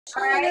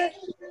All right.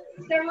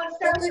 Someone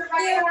starts your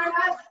right arm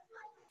up.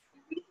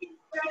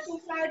 Stretching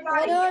side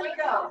body. Here we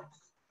go.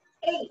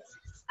 8.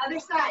 Other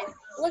side.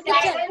 Look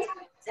at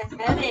 7.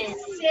 7.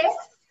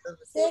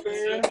 6.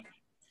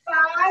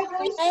 5.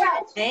 Really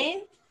stretch.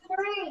 3.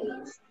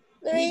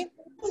 3.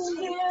 2.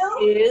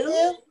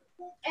 2.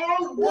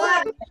 And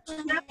 1.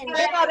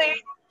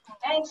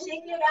 And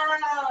shake it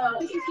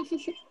out.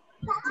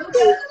 Move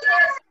those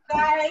hips,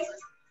 guys.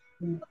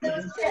 Move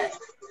those hips.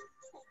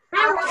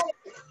 All right.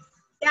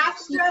 Back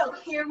stroke.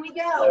 Here we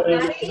go.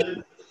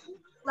 Ready?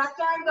 Left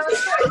arm goes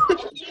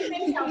first. Deep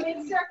inhale, big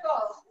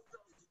circle.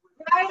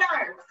 Right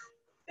arm,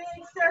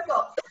 big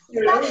circle.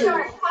 Left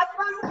arm, have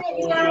fun with it,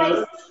 you guys.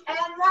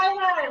 And right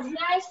arm,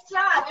 nice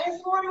job. There's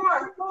 4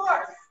 more.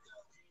 4.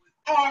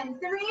 And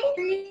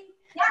 3.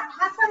 Yeah,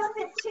 have fun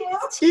with it.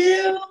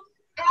 2.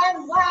 And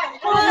 1.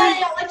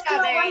 And let's go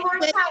one more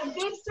time.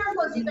 Big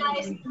circles, you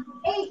guys. 8.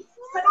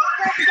 Put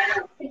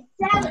it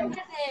down.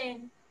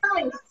 7.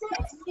 9.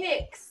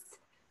 6.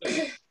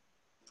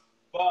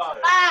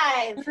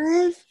 5.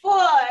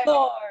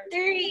 4.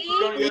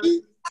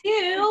 3.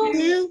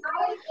 2.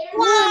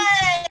 1.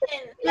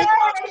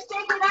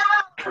 Shake it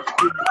out.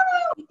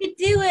 You can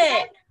do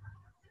it.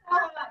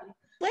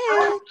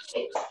 Well,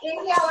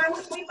 inhale, arm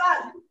sweep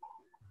up.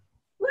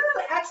 Woo,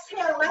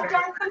 exhale, left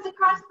arm comes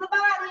across the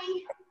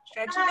body.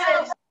 Stretch it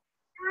out.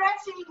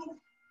 Stretching.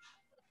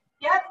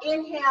 Yep,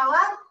 inhale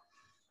up.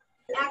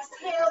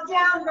 Exhale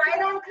down.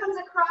 Right arm comes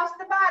across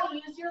the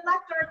body. Use your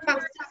left arm to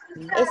assist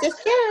the stretch. Ese es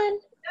Jen.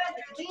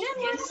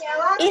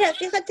 Inhale up. Mira,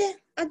 fíjate,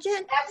 a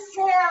Jen.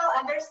 Exhale,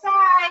 other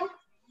side.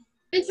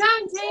 It's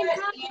on, Jen.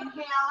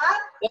 Inhale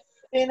up.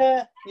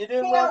 Tina, you're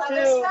doing well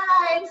Other too.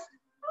 side.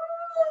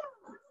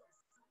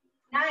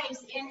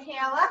 Nice.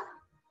 Inhale up.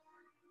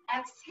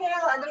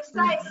 Exhale, other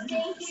side.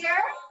 Stay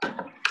here. 2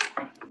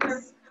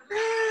 breaths.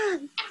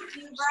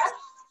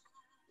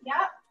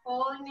 Yep.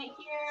 Holding it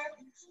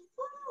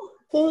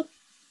here.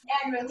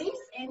 And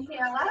release.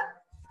 Inhale up.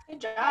 Good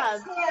job.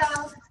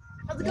 Exhale.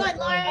 How's it going,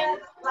 Lauren? And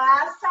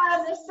last time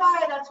this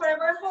side. That's where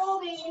we're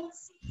holding.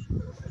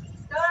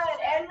 Good.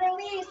 And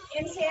release.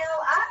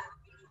 Inhale up.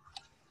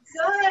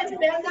 Good.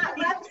 Bend that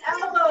left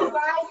elbow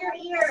by your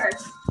ear.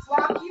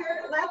 Walk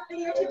your left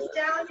fingertips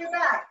down your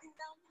back.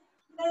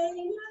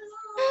 Release.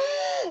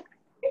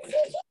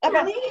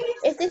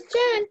 Ese es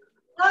Jen.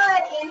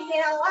 Good.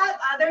 Inhale up.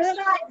 Other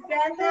side.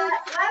 Bend that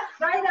left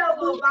right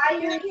elbow by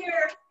your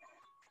ear.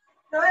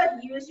 Good.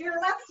 Use your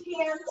left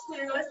hand to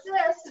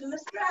assist in the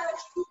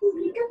stretch.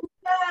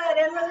 Good.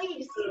 And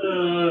release.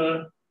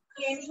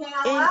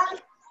 Inhale up.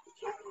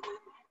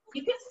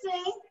 You can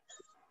sing.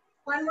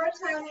 One more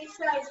time each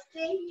side.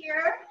 Stay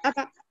here.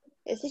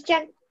 Ese es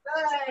Jen.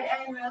 Good.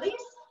 And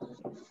release.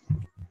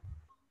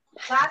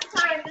 Last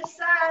time this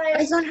side.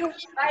 Eyes on her.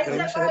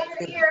 Bicep by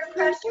your ear.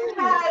 Press your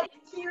head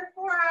into your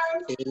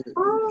forearms.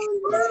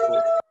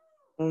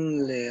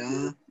 Only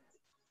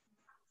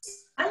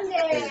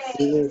Monday.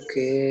 digo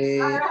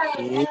que All right.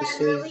 And inicies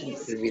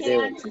release. el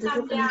video. Hands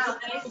come down.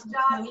 Nice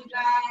job, you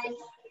guys.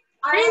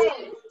 All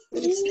right.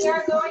 We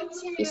are going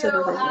to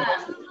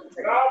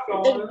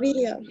El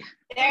video.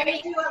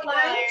 do a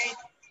lunge.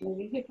 So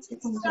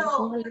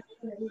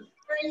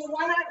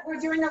we're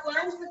doing a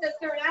lunge with a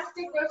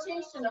thoracic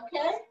rotation,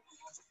 okay?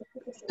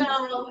 So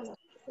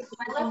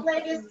my left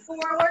leg is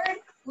forward,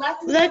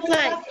 left leg,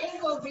 left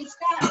ankle, reach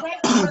that right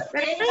foot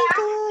way back.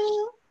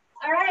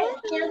 All right,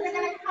 hands are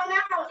gonna come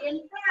out in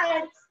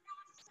front.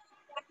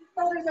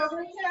 Shoulders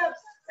over hips.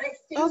 Right,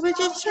 Over the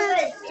chest.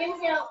 chest.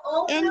 Inhale,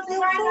 open up the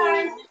right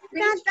arm.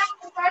 Reach back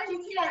as far as you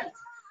can.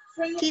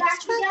 Bring it Keep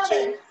back stretching.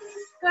 together.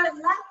 Good,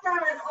 left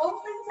arm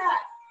opens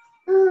up.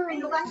 Bring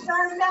the left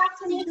arm back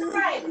to meet the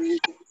right.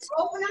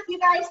 Open up, you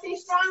guys. Stay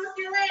strong with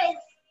your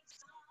legs.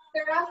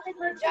 Thoracic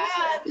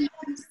rotation.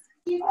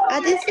 Keep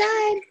Other going.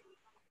 side.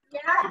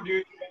 Yeah.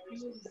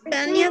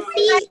 Bend your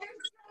feet.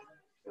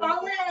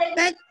 Long legs.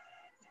 Back.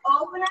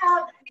 Open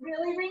up.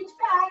 Really reach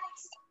back.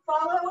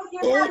 Follow with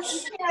your heart if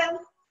you can.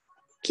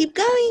 Keep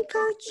going,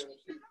 coach.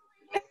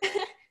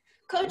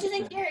 Coach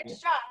isn't here.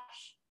 It's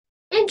Josh.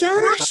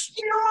 Josh.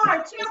 2 more.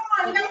 2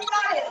 more. You guys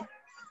got it.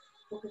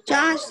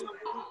 Josh.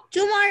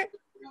 2 more.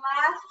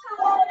 Last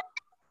time.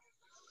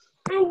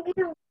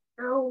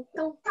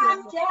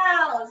 Come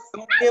down.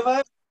 Don't give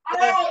up. All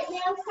right,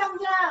 hands come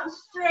down.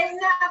 Straighten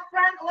that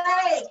front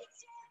leg.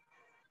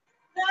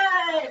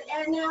 Good.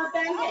 And now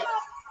bend it.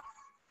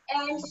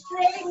 And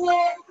straighten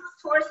it.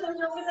 Torso's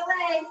over the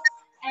legs.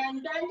 And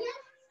bend it.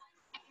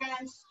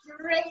 And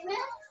straighten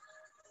it.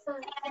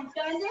 And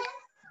bend it.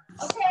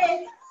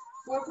 Okay.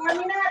 We're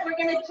warming up. We're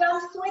going to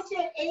jump switch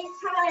it 8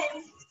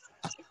 times.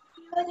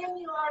 Feel it in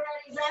you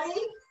already.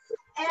 Ready?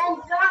 And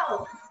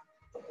go.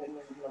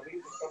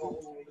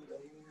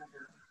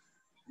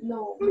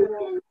 No. Pull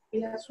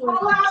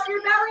out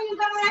your belly, you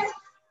guys.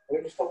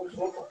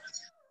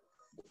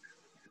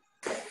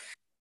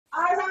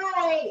 All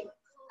right.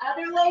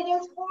 Other leg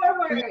is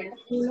forward.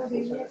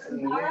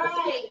 All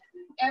right.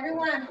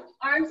 Everyone,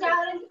 arms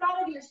out in front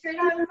of you, straight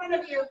out in front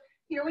of you.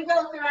 Here we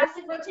go,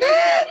 thoracic rotation.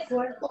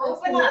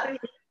 Open up.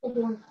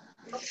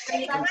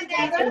 Bring it back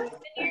together.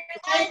 You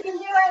can do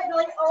it.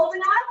 Really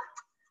open up.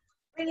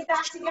 Bring it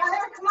back together.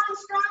 Come on,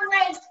 strong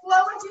legs.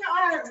 Flow into your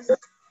arms.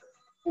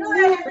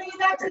 Good. Bring it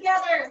back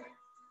together.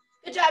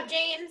 Good job,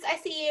 James. I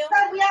see you.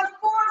 Good. We have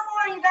 4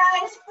 more, you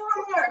guys. 4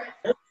 more.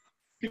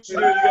 You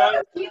got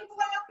it. Keep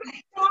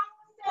flowing. Strong,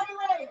 steady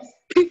legs.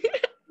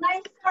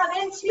 Nice job.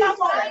 And 2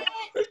 more.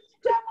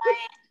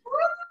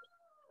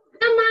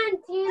 Come on,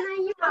 Tina.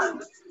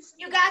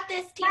 You got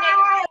this, Tina.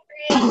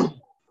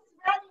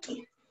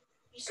 Ready.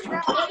 8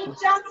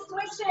 jump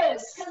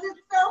switches, because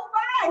it's so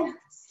fun.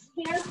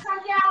 Hands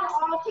come down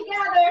all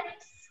together.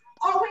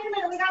 Oh, wait a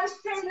minute. We got to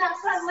straighten that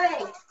front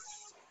leg.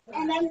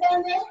 And then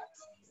bend it,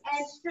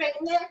 and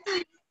straighten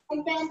it,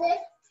 and bend it,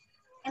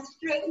 and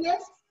straighten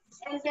it,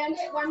 and bend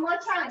it. One more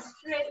time.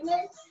 Straighten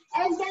it,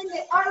 and bend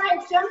it. All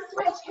right, jump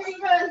switch. Here you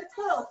go.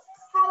 Go.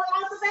 Hollow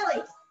out the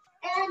belly.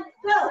 And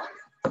go.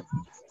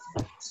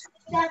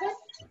 7,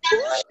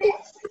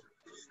 6,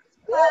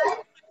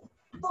 5,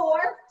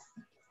 4,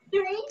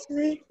 3,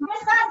 2,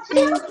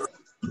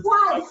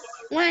 1.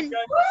 1. Woo!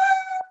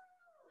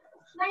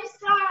 Nice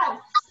job.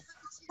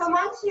 Come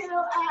on to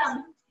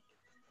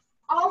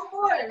all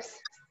fours.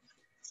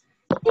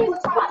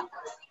 Tabletop.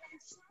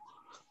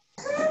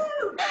 Woo!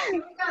 Here we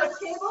go.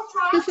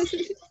 Tabletop.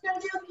 Just gonna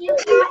do a few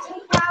cats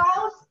and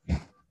cows.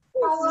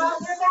 Follow out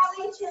your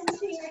belly, chin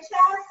to your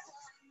chest.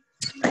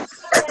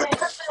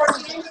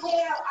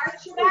 Inhale,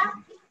 arch your back.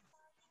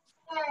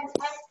 And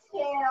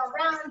exhale,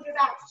 round your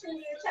back to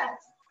your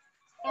chest.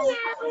 And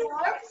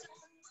 4.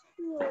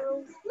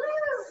 Woo!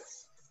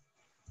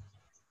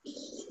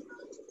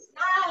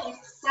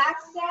 Nice. Back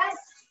set.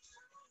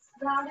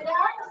 Round it up.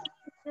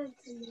 Good.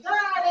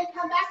 And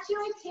come back to a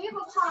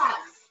tabletop.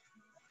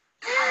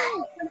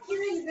 From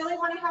here, you really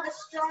want to have a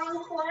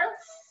strong core.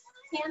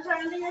 Hands are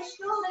under your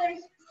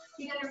shoulders.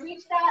 You're going to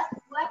reach that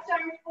left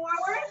arm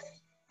forward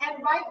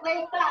and right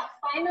leg back.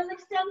 Final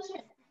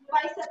extension.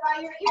 Bicep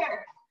by your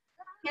ear.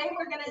 Okay,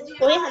 we're going to do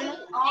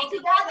all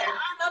together.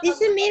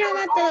 Dice, mira,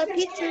 Nata, la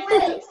pizza.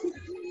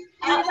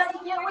 Everybody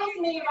get with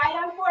me. Right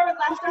arm forward,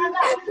 left arm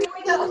back. Here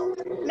we go.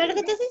 ¿Ves lo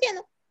que estás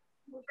haciendo?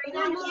 Bring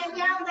that hand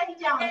down, leg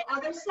down.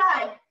 Other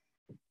side.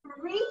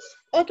 Reach.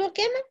 ¿Otro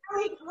quema?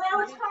 Really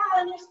tall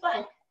on your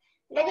spine.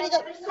 And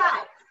other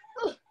side.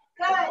 Good.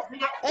 We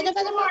got 6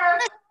 more.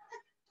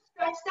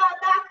 Stretch that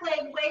back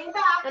leg way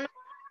back.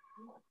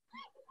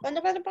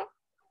 ¿Cuándo pasa?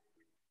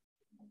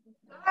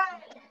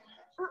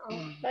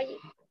 Good. Vaya.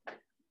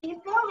 Keep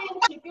going.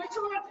 Keep your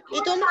core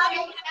 ¿Y tú no?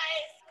 tight.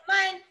 Come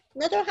on.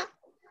 No trabaja.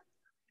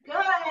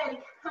 Good.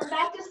 Come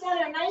back to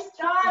center. Nice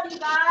job, you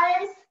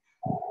guys.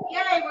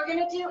 Okay, we're going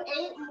to do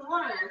 8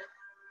 more.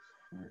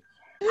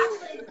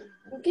 Actually,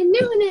 You can do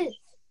it.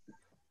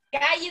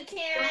 Yeah, you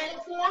can.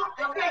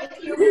 okay,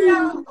 here we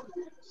go.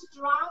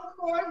 Strong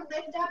core,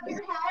 lift up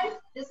your head.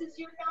 This is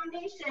your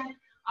foundation.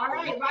 All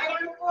right, right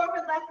arm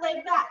forward, left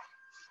leg back.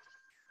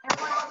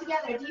 Everyone all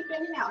together. Deep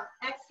inhale.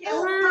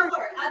 Exhale,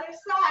 forward. Other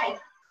side.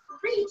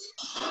 Reach.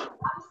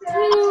 Opposite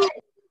side.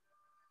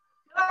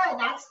 Good.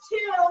 That's 2.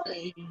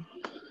 3.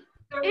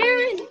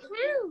 Aaron,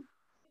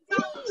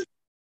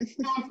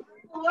 And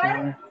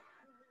 4.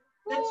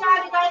 Good job,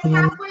 you guys.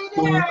 Halfway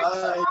there.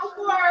 Strong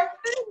core.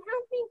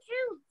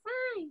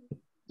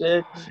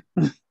 Six.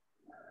 Good,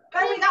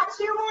 we got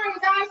 2 more, you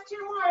guys. 2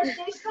 more.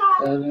 Stay strong.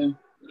 7.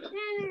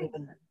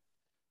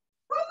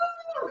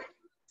 Woo!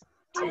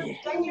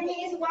 Bend your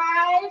knees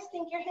wide.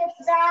 Sink your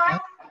hips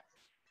back.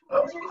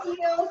 Hold your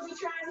heels.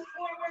 Reach your arms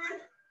forward.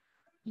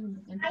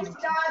 Nice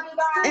job, you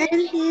guys.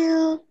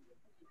 Inhale.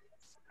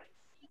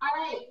 All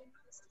right.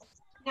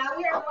 Now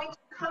we are going to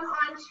come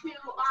on to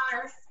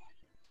our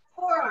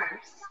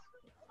forearms.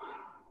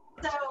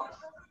 So,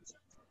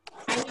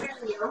 I hear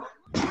you.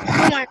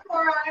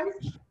 Forearms,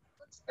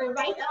 the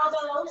right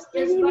elbow is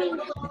right below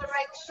the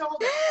right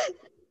shoulder.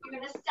 You're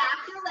going to stack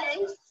your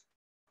legs.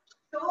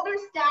 Shoulder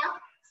stack,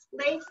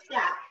 leg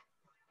stack.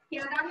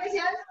 Hand on your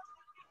hip.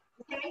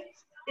 Okay.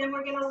 Then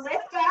we're going to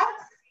lift up.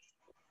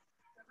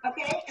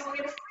 Okay. And we're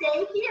going to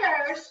stay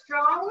here.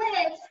 Strong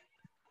legs.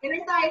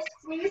 Inner thighs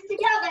squeeze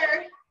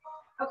together.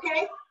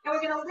 Okay. And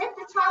we're going to lift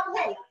the top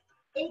leg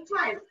 8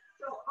 times.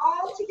 So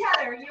all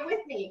together, you're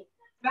with me.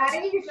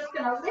 Ready? You're just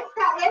going to lift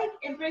that leg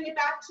and bring it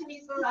back to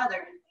knees the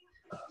other.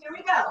 Here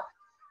we go.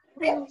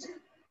 Lift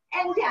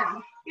and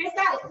down. Here's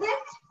that.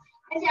 Lift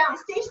and down.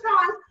 Stay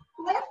strong.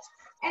 Lift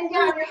and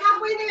down. You're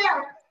halfway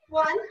there.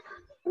 1,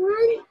 2.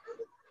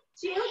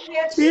 We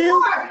have 2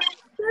 more.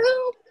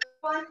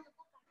 1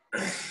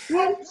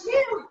 and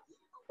 2.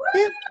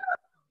 Woo!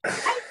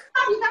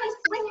 You gotta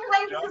swing your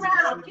legs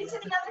around. Get to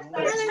the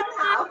other side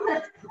somehow.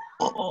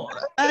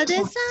 Other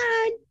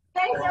side.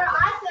 Thanks, they're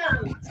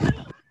awesome.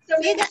 So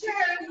make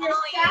sure you're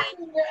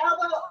stacking your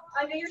elbow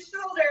under your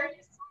shoulder.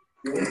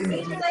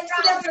 Reach your legs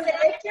together.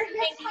 Lift your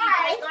hips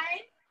high.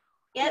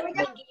 Here we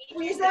go.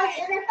 Squeeze those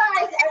inner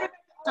thighs.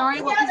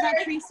 Sorry, what was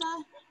that, Teresa?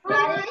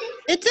 Ready?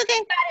 It's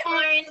okay.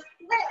 Lauren.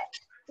 Lift.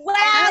 Wow,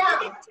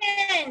 Down. look at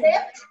 10.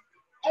 Lift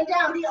and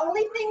down. The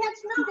only thing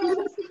that's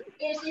moving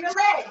is your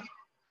leg.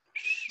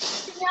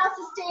 Everything else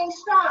is staying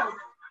strong.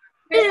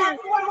 Here's that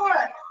 4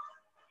 more.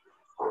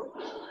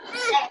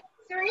 And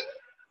 3,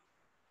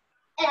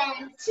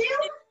 and 2,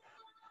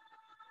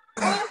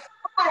 and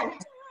 1.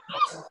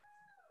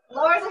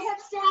 Lower the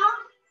hips down.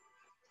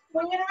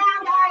 Swing it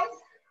around, guys.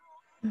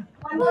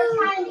 One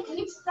more time to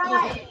each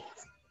side.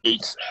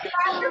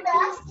 Try your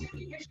best.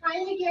 You're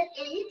trying to get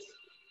 8.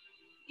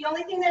 The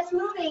only thing that's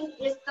moving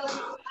is the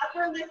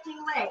upper lifting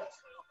legs.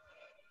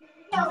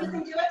 Yeah, we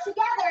can do it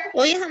together.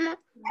 Oh, yeah, Mama.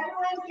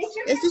 Everyone, get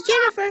your This is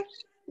Jennifer.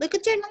 Look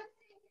at Jen.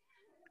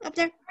 Up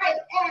there. right,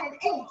 and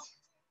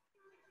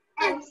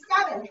 8, and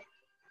 7,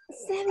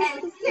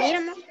 and 6. Yeah,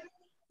 Mama.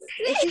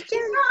 This is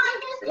Jen.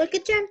 Look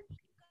at Jen.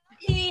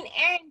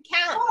 Aaron,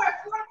 count.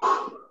 4,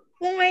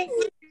 1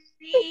 more.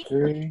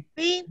 3,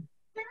 3,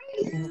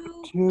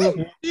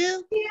 2,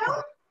 2,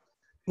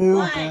 2,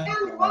 1.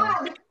 and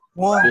 1.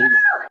 1.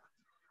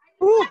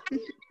 You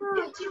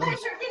guys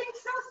are getting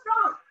so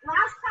strong.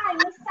 Last time,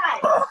 this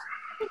side.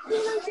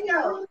 Here we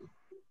go.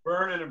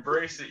 Burn and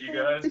embrace it, you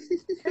guys.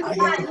 Yeah,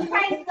 you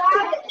guys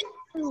got it.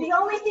 The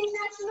only thing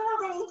that's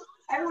moving,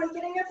 everyone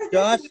getting your position.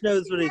 Josh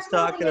knows what he's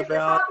talking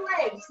about.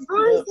 Legs. Here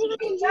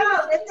we go.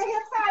 Lift the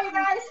hips high, you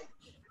guys.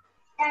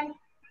 And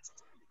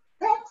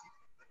lift.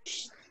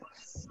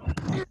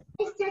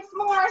 6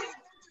 more.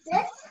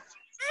 6,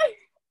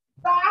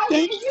 5.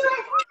 You can do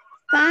it.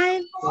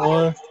 5,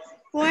 4,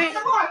 4,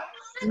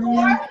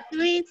 4,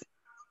 3,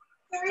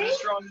 3,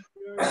 strong.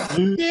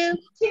 2,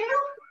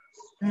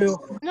 2,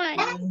 1.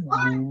 and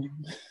 1.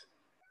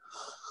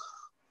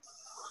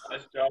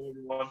 Nice job,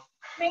 everyone.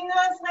 Bring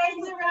those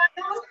legs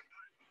around.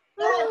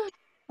 Good.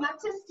 Up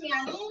to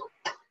standing.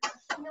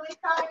 I'm really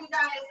proud of you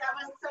guys. That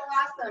was so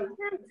awesome.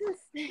 We're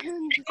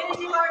going to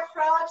do our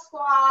frog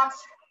squat.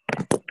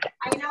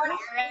 I know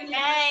it's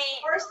Right.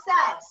 4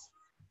 sets.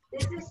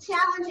 This is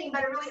challenging,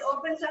 but it really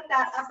opens up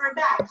that upper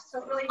back.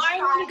 So really try.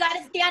 Lauren, you got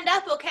to stand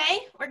up,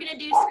 okay? We're going to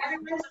do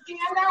Everyone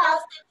stand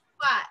up.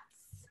 squats.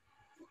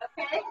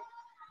 Okay?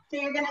 So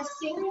you're going to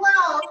sink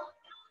low.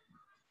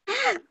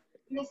 You're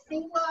going to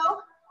sink low.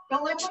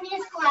 Don't let your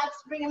knees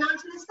collapse. Bring them out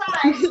to the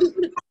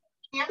side.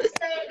 Hands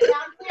stay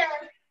down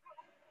here.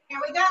 Here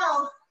we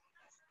go.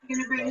 You're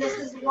going to bring this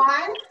as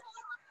 1,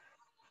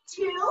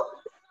 2,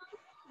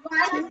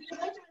 1,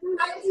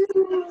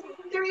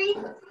 3,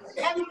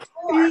 and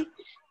 4.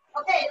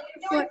 Okay,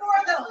 we're doing 4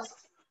 of those.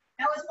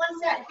 That was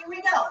 1 set. Here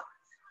we go.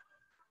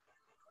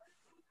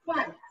 1,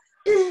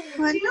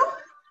 1, 2,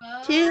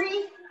 2,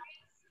 3,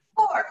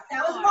 4.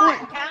 That was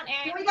 1. Count,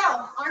 Here Aaron. we go.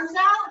 Arms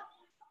out.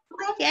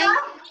 Lift Okay.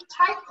 up.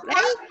 Tight.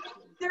 Ready?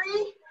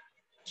 3,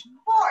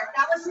 4.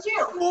 That was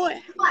 2. 4,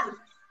 1,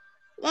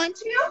 1, 2,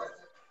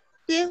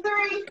 2,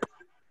 3,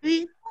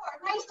 3, 4.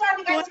 Nice job,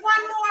 you guys. 1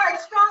 more.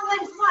 Strong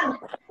legs. 1.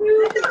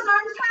 Lift those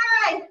arms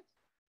high.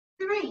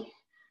 3,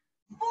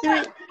 4.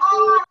 3,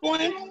 All 4.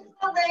 the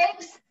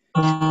legs.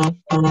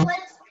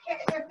 Legs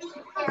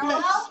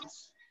parallel.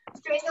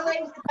 Straighten the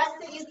legs the best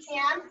that you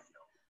can.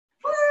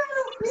 Woo!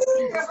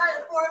 Your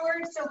heart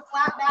forward, so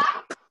flat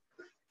back.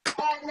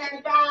 And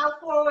then dial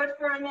forward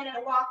for a minute.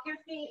 Walk your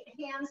feet,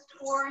 hands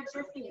towards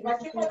your feet.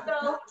 Let your foot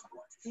go.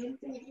 You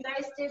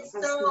guys did so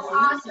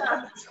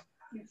awesome.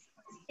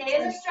 Stay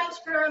in the stretch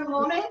for a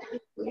moment.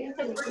 We're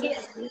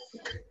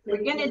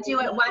going to do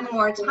it one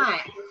more time.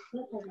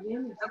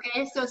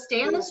 Okay, so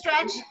stay in the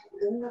stretch.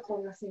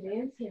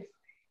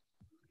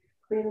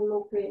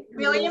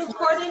 Really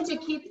important to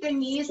keep the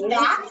knees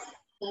back.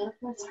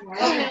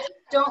 Okay,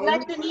 don't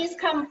let the knees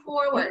come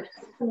forward.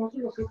 All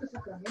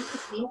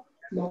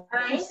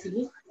right.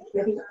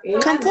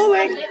 Come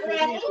forward. Get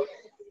ready.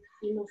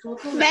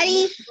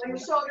 Ready? Put your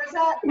shoulders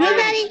up. We're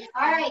ready.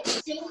 All right,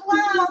 sink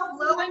low,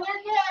 low on your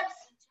hips.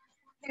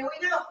 Here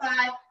we go.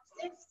 5,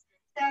 6,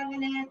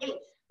 7, and 8.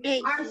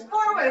 8. Arms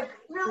forward.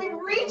 Really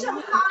reach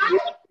them high.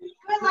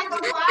 Good, like a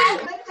Y.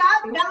 Lift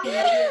up. Down.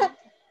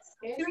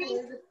 3,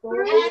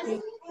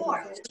 and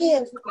 4. 2,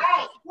 All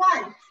right,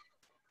 1,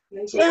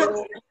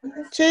 2,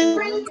 2,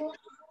 3,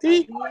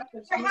 3,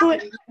 4,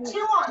 2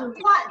 on.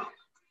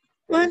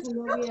 1. 1,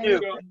 2.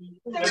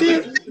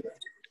 2,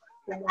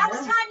 Last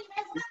time, you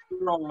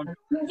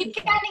guys. Keep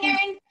counting,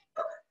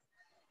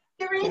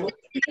 Aaron.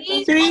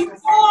 3, 3, 4.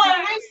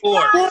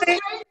 4. 4,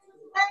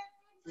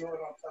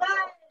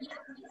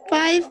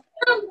 5,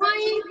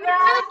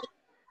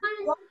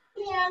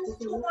 Hands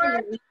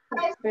toward.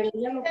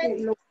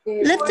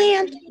 lift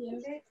hand,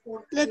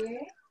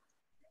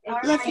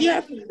 lift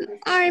your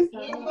arm,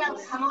 Inhale,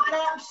 come on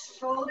up,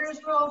 shoulders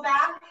roll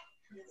back.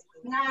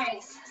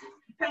 Nice.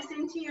 Press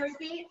into your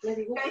feet.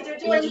 You guys are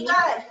doing good.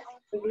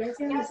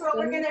 Guess what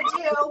we're going to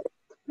do?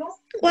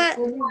 what?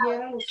 We're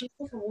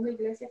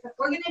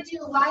going to do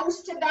lunge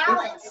to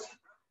balance.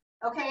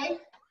 Okay?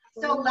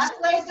 So left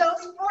leg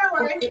goes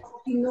forward.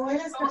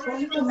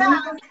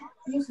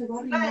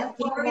 Back.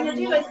 But what we're going to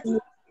do is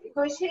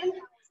push in,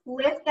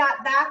 lift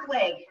that back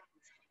leg,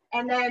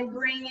 and then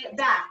bring it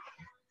back.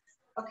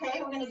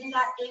 Okay, we're going to do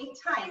that 8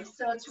 times.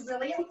 So it's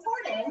really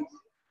important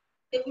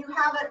that you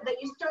have it, that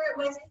you start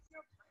with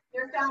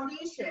your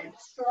foundation,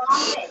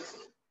 strong base.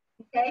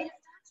 Okay,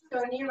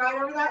 so knee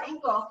right over that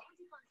ankle,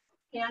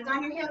 hands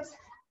on your hips,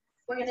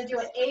 We're going to do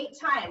it 8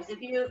 times.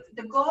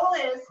 The goal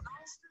is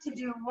to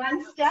do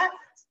 1 step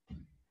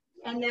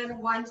and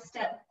then 1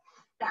 step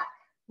back,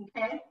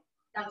 okay?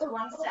 That's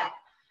 1 step.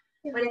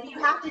 But if you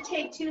have to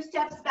take 2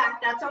 steps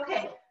back, that's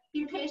okay.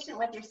 Be patient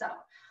with yourself.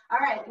 All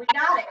right, we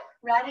got it.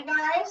 Ready,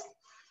 guys?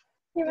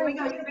 Here we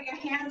go. You can bring your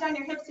hands on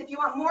your hips. If you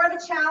want more of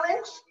a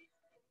challenge,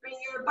 bring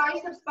your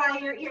biceps by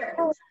your ear,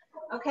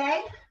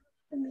 okay?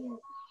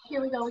 Here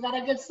we go. We got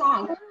a good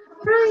song.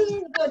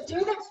 Go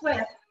do this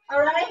with,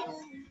 all right?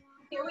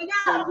 Here we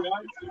go.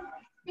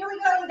 Here we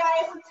go, you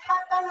guys. Let's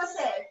have fun with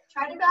it.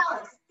 Try to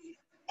balance.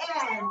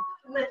 And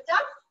lift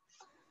up.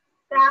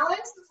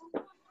 Balance.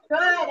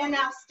 Good. And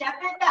now step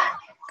it back.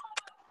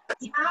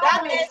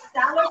 Balance.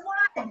 That was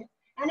 1.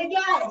 And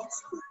again.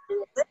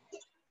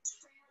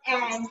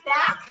 And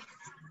back.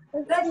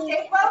 Good.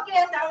 Stay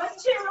focused. That was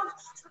 2.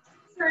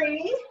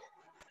 3.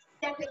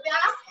 Step it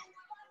back.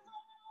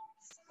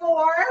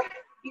 4.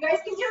 You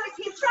guys can do it.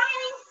 Keep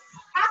trying.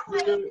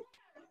 Halfway.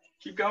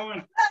 Keep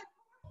going.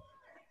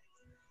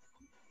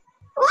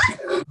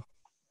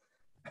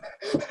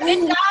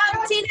 Good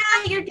job, Tina.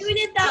 You're doing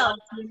it though.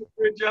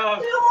 Good job.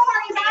 2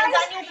 more, Hands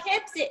guys. on your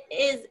hips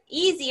is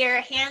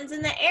easier. Hands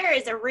in the air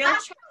is a real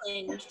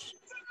challenge.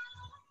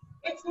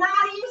 It's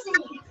not easy.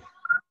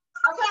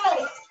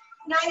 Okay.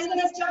 Now you're going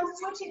to jump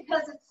switch it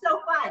because it's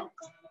so fun.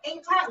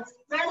 8 times.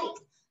 Ready?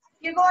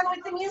 You're going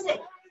with the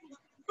music.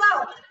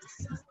 Go.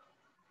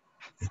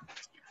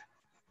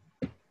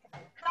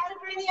 Try to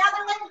bring the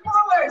other leg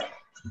forward.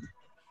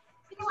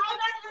 You line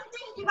up your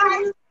feet, you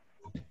guys.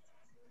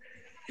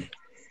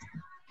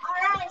 All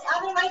right,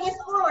 other leg is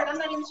forward. I'm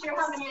not even sure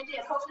how many I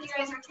did. Hopefully you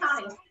guys are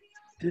counting.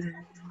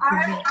 All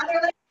right, other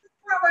leg is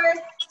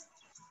forward.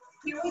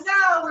 Here we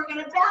go. We're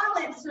going to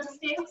balance, so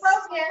stay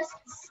focused.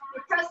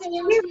 You're pressing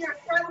into your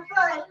front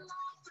foot.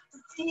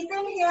 Deep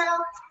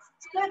inhale.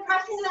 Good,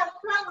 pressing that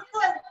front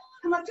foot.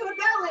 Come up to a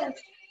balance.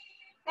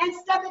 And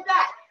step it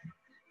back.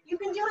 You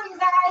can do it, you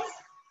guys.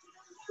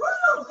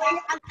 Woo!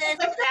 This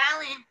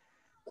balance.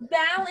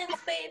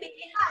 Balance, baby.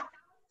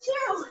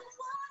 2.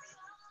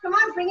 Come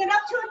on, bring it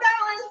up to a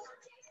balance.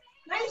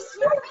 Nice.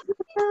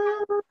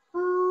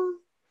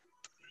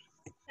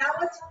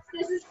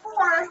 This is 4.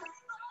 I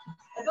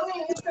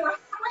believe it's right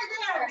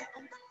there.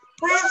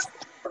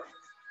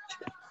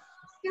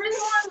 3 more,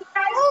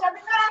 guys. Step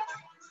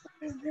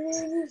it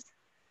back.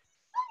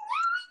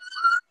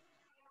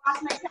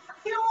 Lost my count.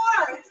 2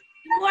 more.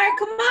 More,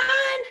 come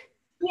on.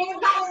 You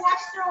got an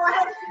extra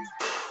one.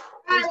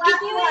 All right, You can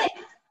do last it.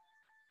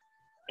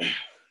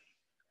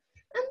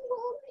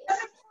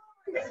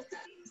 one.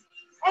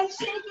 And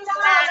shake it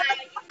out.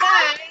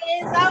 Guys,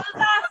 that was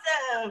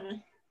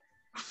awesome.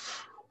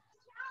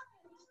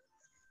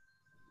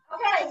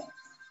 Okay.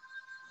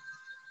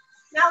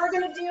 Now we're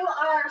going to do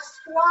our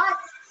squat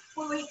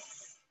where we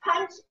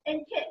punch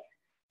and kick.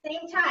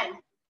 Same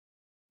time.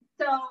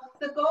 So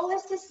the goal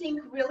is to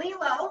sink really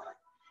low,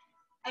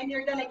 and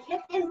you're going to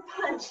kick and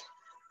punch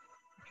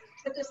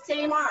with the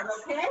same arm,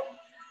 okay?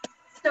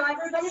 So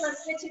everybody,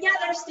 let's get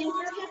together. Sink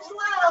your hips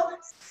low.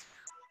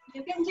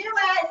 You can do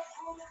it.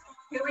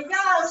 Here we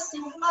go.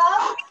 Sink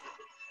low.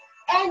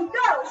 And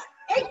go.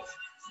 8.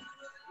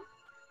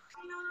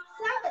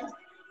 7.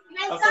 You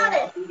guys got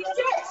it. 6.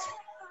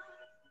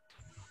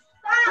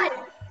 5.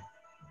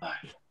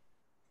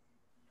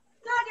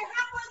 Good, you're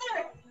halfway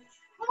there.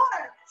 4.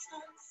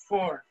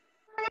 4.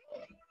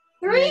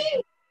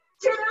 3.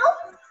 2.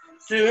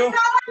 2. You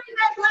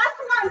guys, last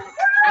one.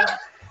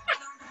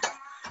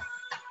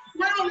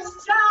 Nice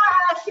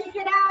job. Shake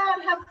it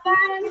out. Have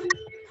fun.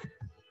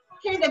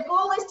 Okay, the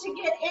goal is to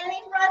get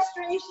any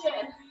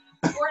frustration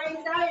or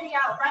anxiety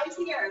out right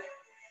here.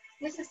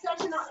 This is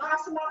such an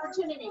awesome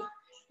opportunity.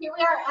 Here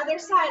we are, other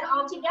side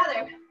all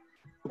together.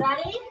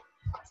 Ready?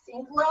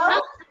 Sink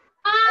low.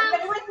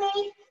 Everybody with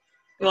me?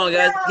 Come on,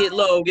 guys. Get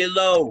low. Get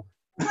low.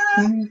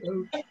 And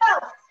go.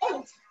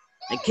 8.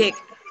 And kick.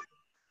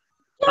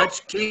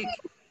 Punch, kick.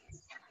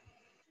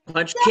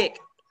 Punch, kick.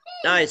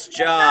 Nice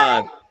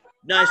job.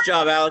 Nice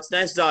job, Alex.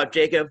 Nice job,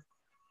 Jacob.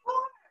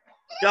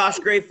 Josh,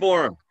 great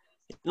form.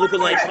 Looking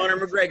like Conor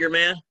McGregor,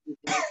 man.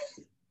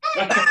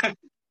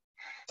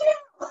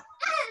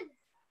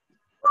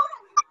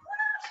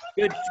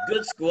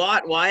 Good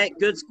squat, Wyatt.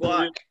 Good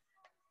squat.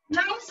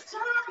 Nice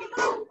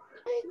job.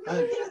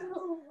 All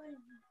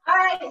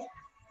right.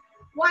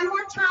 One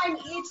more time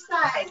each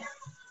side.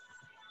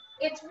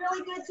 It's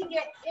really good to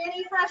get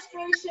any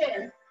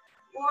frustration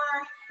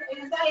or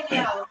anxiety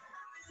out.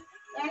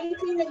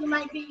 Anything that you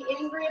might be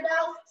angry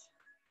about,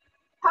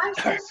 punch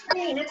the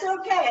screen. It's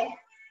okay.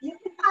 You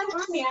can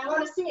punch me. I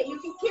want to see it. You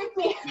can kick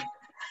me.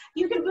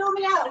 You can boo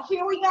me out.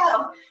 Here we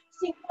go.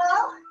 Sink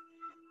low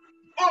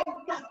and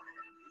go.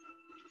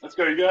 Let's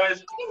go, you guys.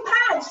 You can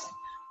punch.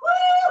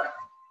 Woo!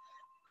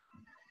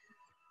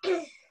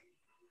 And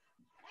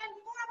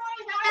 4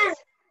 more, guys.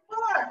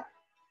 4.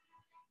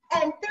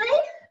 And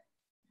 3.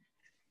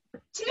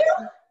 2.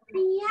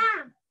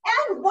 Yeah.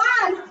 And 1.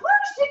 Woo!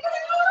 Shake it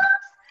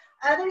out.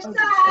 Other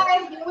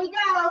side. Here we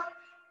go.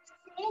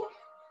 Sink.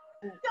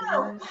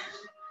 Go.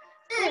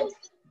 Yeah,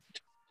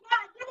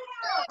 get it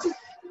out.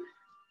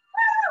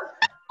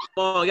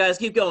 Come on, guys,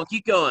 keep going,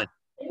 keep going.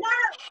 No,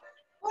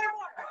 4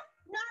 more.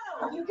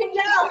 No, you can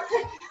go.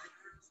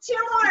 2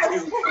 more.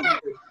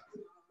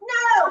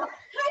 No,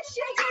 let's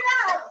shake it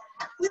up.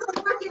 We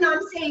were working on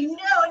saying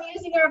no and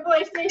using our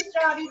voice. Nice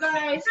job, you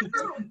guys.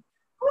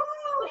 Woo.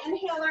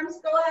 Inhale, arms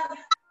go up.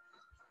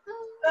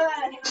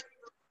 Good.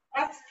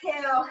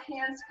 Exhale,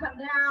 hands come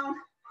down.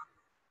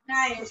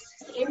 Nice.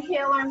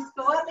 Inhale, arms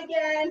go up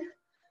again.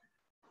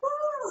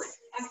 Woo.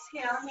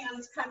 Exhale,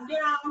 hands come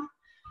down.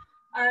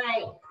 All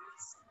right.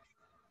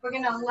 We're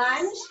going to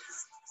lunge.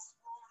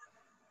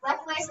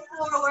 Left leg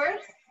forward.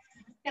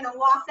 Going to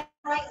walk that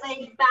right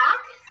leg back.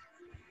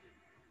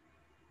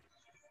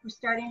 We're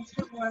starting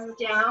to warm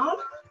down.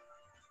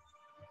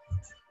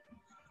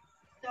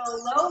 So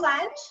low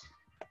lunge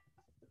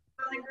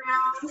on the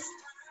ground.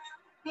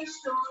 Your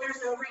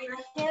shoulders over your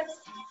hips.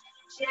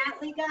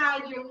 Gently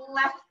guide your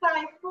left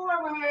thigh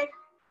forward.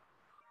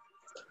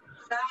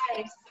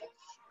 Nice.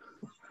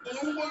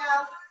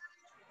 Inhale.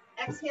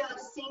 Exhale.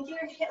 Sink your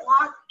sink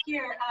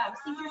your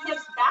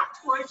hips back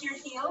towards your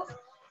heels.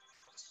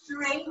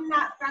 Straighten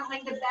that front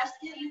leg the best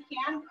that you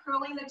can,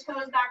 curling the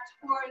toes back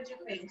towards your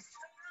face.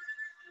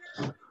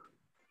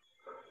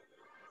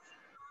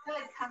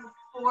 Good. Come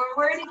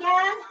forward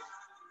again.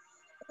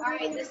 All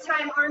right. This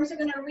time arms are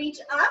going to reach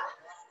up.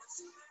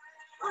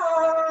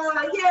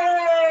 Oh,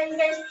 yay! You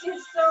guys did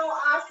so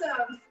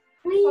awesome.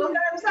 Hold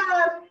arms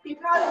up. Be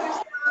proud of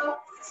yourself.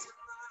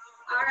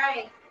 All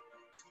right.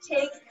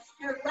 Take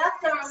your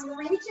left arm,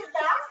 reach it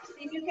back.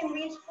 See if you can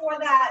reach for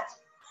that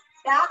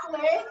back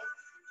leg.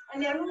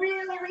 And then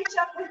really reach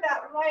up with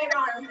that right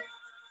arm.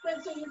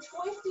 Good. So you're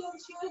twisting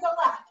to the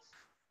left.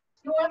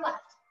 Your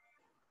left.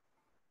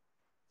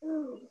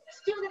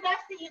 Just do the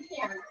best that you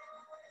can.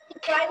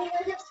 Keep guiding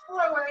your hips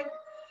forward.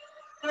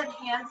 Good.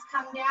 Hands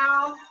come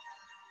down.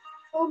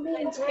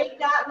 And take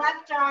that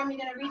left arm, you're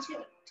going to reach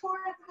it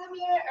towards the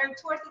mirror or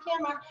towards the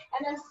camera,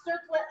 and then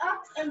circle it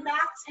up and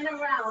back and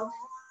around.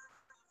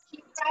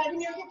 Keep driving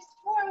your hips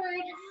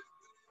forward.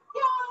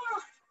 Yeah.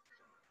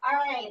 All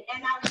right,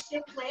 and now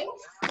shift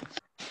legs.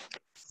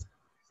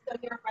 So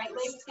your right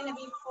leg is going to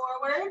be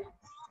forward.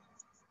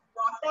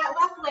 Walk that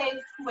left leg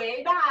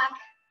way back.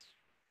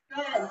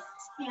 Good.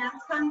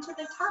 Hands come to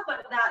the top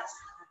of that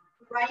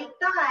right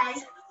thigh.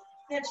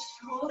 Good.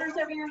 Shoulders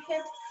over your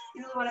hips.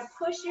 You really want to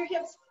push your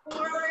hips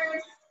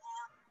forward.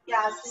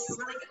 Yeah, so you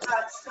really get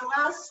that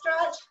psoas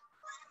stretch.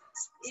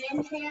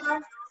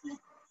 Inhale.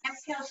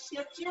 Exhale,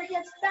 shift your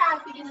hips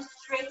back. Begin to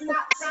straighten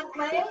that front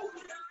leg.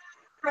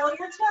 Curl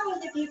your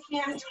toes if you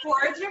can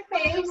towards your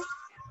face.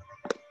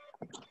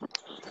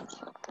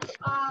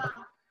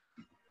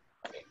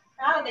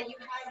 Now that you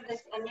have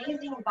this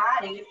amazing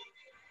body,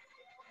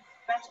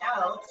 stretch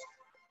out.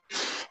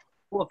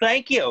 Well,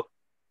 thank you.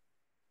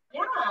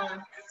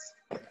 Yeah.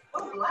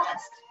 So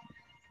blessed.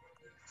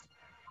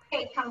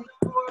 Okay, come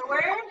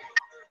forward.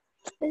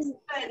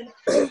 Good.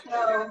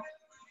 So,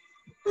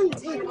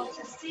 be able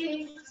to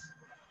see.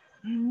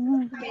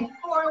 Coming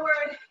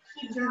forward.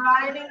 Keep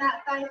driving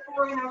that thigh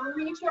forward. Now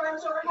reach your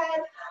arms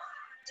overhead.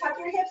 Tuck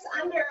your hips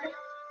under.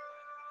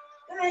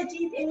 Good.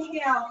 Deep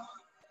inhale.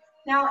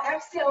 Now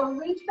exhale.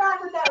 Reach back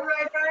with that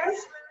right arm.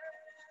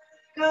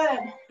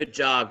 Good. Good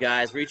job,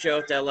 guys. Reach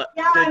out with that left.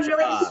 Yeah, Good and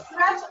really job.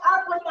 stretch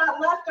up with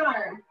that left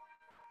arm.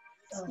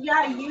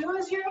 Yeah,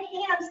 use your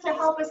hands to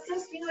help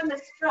assist you in the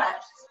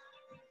stretch.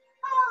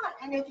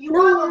 And if you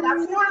wobble,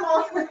 that's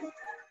normal.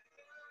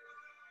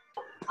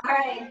 All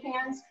right,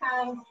 hands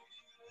come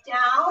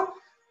down.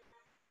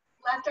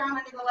 Left arm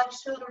under the left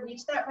shoulder.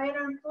 Reach that right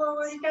arm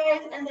forward,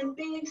 guys. And then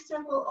big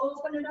circle,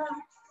 open it up.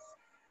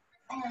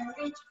 And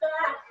reach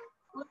back.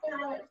 Look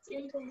at it. See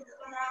if you can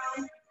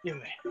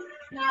around.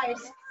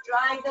 Nice.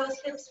 Drive those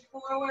hips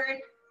forward.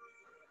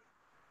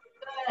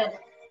 Good.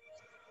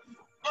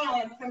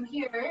 And from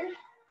here,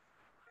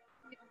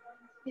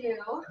 you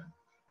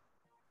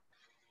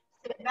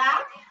sit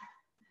back,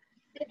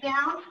 sit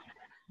down,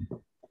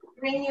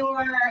 bring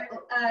your,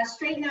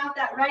 straighten out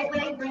that right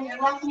leg, bring your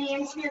left knee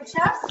into your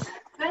chest.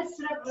 Good,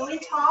 sit up really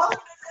tall.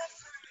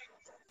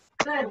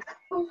 Good.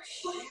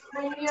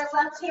 Bring your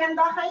left hand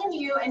behind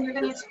you and you're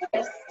gonna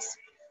twist.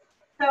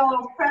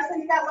 So press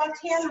into that left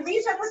hand,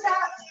 reach up with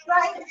that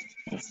right,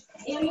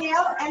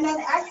 inhale, and then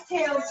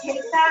exhale,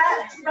 take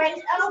that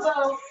right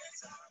elbow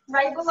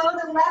right below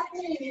the left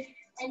knee,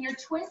 and you're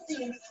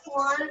twisting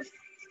towards,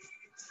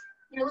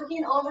 you're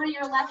looking over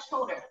your left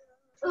shoulder.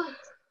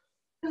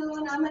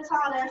 Hakuna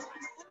Matata.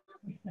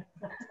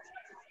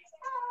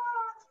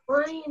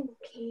 Lion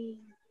King.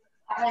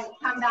 All right,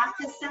 come back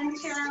to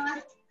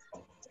center.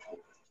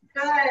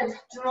 Good.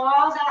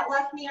 Draw that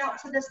left knee out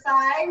to the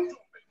side.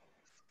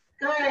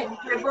 Good.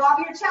 Revolve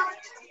your chest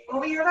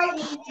over your right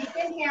knee. Deep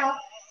inhale.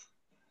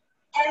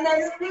 And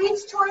then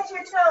reach towards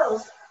your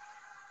toes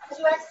as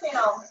you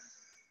exhale.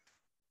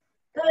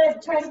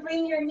 Good. Try to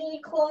bring your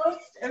knee close,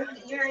 or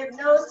your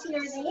nose to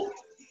your knee.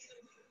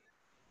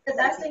 The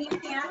best that you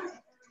can.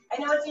 I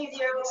know it's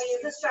easier when we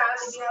use a strap.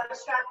 If you have a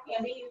strap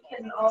handy, you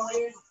can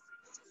always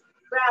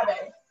grab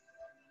it.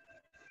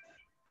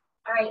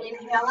 All right,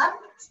 inhale up.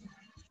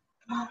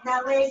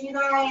 That way, you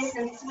guys,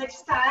 and switch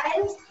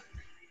sides.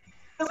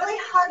 So really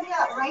hug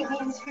that right knee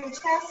into your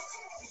chest.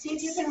 See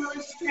if you can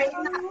really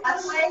straighten that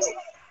left leg.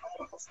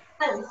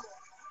 And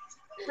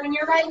bring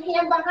your right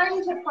hand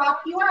behind to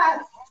prop you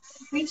up.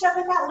 Reach up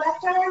with that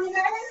left arm, you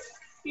guys.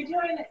 You're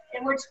doing it,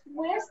 and we're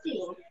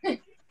twisting to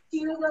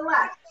the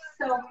left.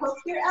 So hook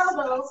your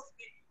elbows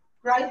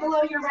right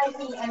below your right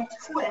knee and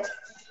twist.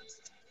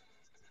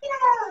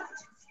 Yeah.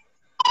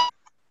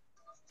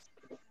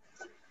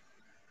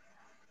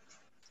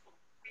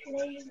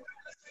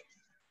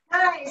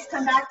 Nice.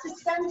 Come back to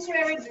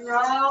center.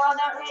 Draw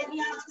that right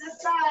knee out to the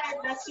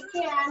side best you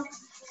can.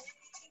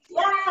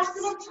 Yeah,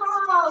 sit up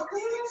tall. Come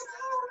here,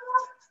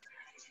 tall.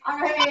 All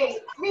right.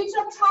 Reach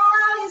up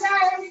tall, you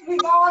guys.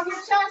 Revolve your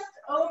chest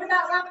over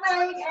that left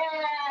leg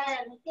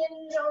and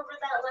hinge over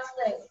that left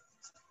leg.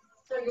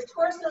 So your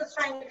torso is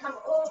trying to come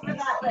over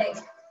that leg.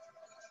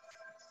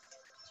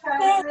 Try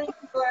to bring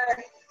your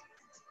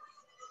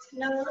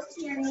nose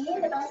to your knee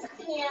the best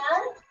you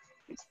can.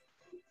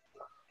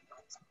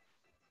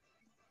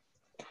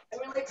 I'm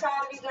really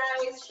proud of you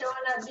guys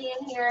showing up,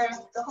 being here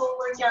the whole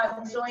workout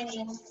and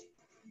joining me.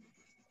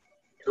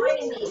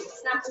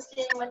 It's not just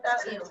sitting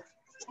without you.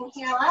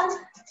 Inhale up.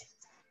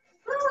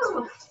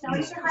 Woo.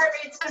 Notice your heart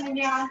rate's coming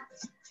down.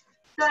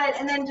 Good.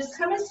 And then just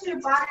come into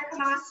Baddha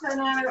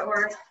Konasana,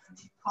 or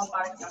called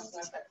Baddha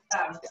Konasana,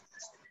 but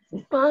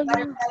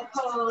butterfly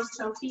pose.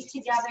 So feet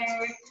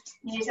together,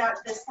 knees out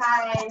to the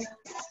side.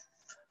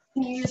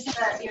 You can use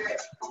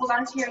hold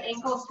on to your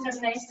ankles, put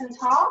them nice and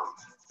tall.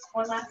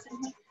 One last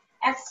inhale.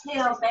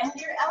 Exhale, bend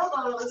your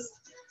elbows.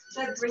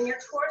 Good, bring your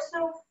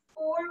torso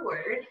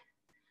forward.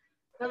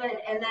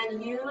 Good, and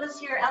then use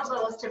your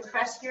elbows to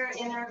press your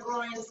inner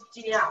groins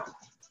down.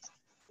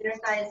 Inner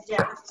thighs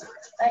down.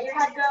 Let your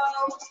head go.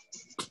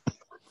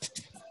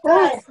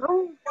 Good.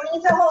 You don't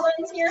need to hold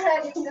on to your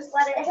head, you can just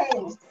let it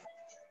hang.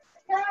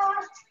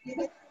 Yeah. You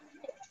can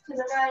to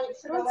the right,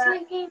 to the left. Looks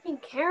like Amy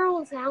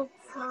Carol's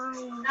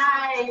outside.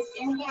 Nice.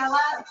 Inhale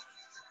up.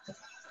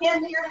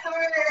 Hand to your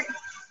heart.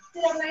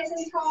 Sit up nice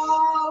and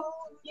tall.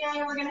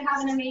 Yay, we're going to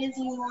have an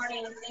amazing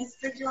morning. Thanks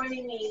for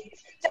joining me.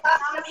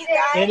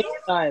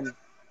 Anytime.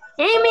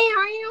 Amy,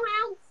 are you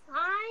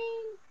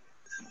outside?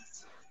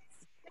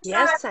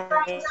 Yes, I am.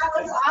 That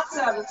was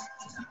awesome.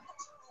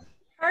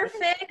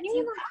 Perfect,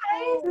 you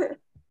guys.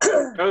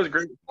 That was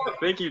great.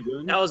 Thank you,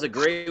 Dylan. That was a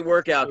great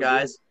workout,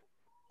 guys.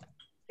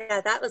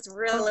 Yeah, that was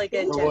really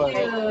good, It Jenny.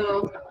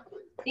 was.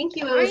 Thank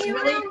you. It was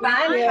really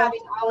fun having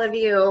all of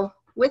you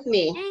with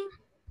me.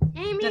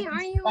 Amy,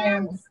 are you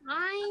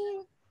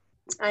outside?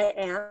 I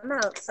am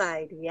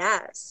outside,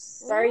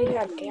 yes. Sorry you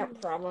have ant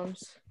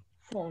problems.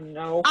 Oh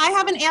no. I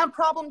have an ant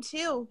problem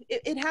too.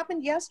 It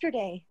happened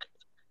yesterday.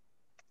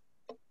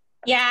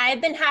 Yeah,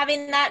 I've been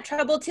having that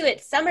trouble too.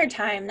 It's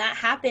summertime. That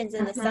happens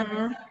in the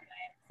summer.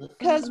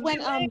 Because when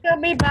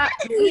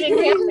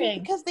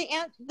because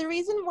the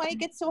reason why it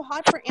gets so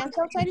hot for ants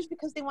outside is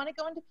because they want to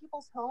go into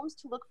people's homes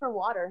to look for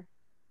water.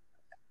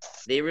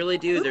 They really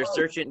do. They're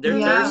searching. They're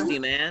thirsty,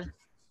 man.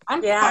 I'm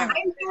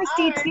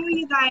thirsty too,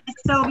 you guys.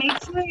 So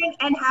make sure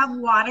and have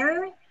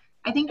water.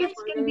 I think it's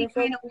going to be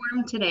kind of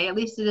warm today. At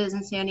least it is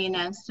in San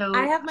Ynez. So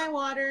I have my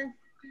water.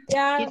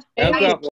 Yeah. That's